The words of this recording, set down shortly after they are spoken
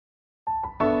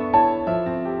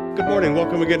Good morning.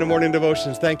 Welcome again to Morning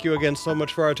Devotions. Thank you again so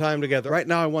much for our time together. Right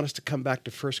now, I want us to come back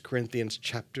to 1 Corinthians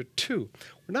chapter 2.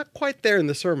 We're not quite there in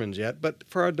the sermons yet, but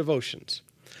for our devotions.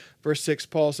 Verse 6,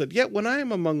 Paul said, "Yet when I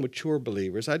am among mature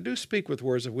believers, I do speak with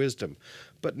words of wisdom,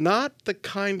 but not the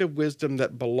kind of wisdom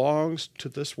that belongs to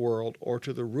this world or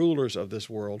to the rulers of this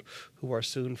world who are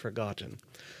soon forgotten."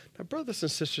 Now, brothers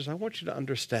and sisters, I want you to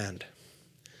understand.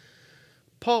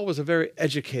 Paul was a very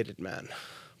educated man.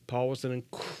 Paul was an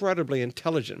incredibly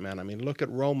intelligent man. I mean, look at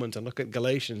Romans and look at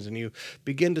Galatians, and you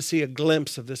begin to see a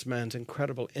glimpse of this man's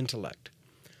incredible intellect.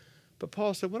 But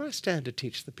Paul said, when I stand to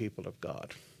teach the people of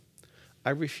God, I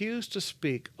refuse to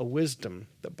speak a wisdom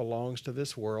that belongs to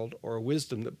this world or a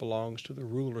wisdom that belongs to the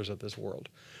rulers of this world.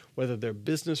 Whether they're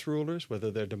business rulers,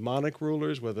 whether they're demonic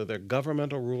rulers, whether they're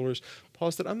governmental rulers.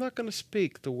 Paul said, I'm not going to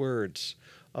speak the words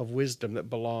of wisdom that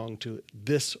belong to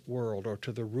this world or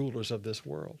to the rulers of this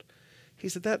world. He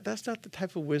said, that's not the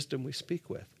type of wisdom we speak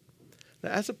with.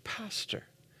 Now, as a pastor,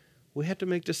 we have to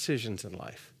make decisions in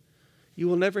life. You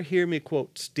will never hear me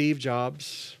quote Steve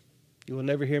Jobs. You will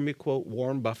never hear me quote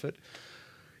Warren Buffett.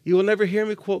 You will never hear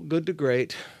me quote Good to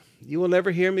Great. You will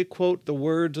never hear me quote the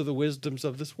words or the wisdoms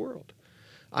of this world.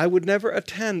 I would never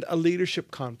attend a leadership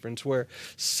conference where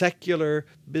secular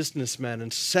businessmen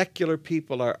and secular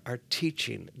people are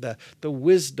teaching the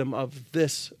wisdom of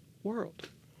this world.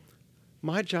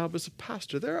 My job as a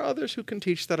pastor, there are others who can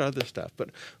teach that other stuff,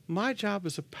 but my job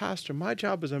as a pastor, my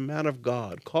job as a man of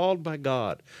God, called by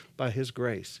God, by His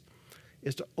grace,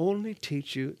 is to only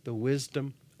teach you the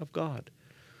wisdom of God.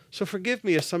 So forgive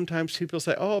me if sometimes people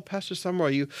say, oh, Pastor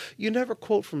Summerall, you never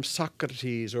quote from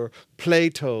Socrates or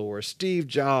Plato or Steve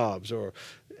Jobs or...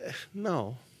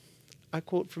 No, I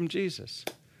quote from Jesus.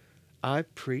 I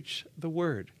preach the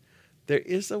Word. There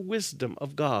is a wisdom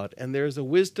of God, and there is a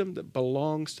wisdom that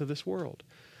belongs to this world.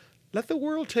 Let the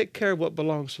world take care of what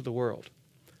belongs to the world.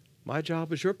 My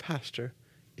job as your pastor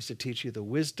is to teach you the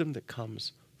wisdom that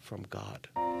comes from God.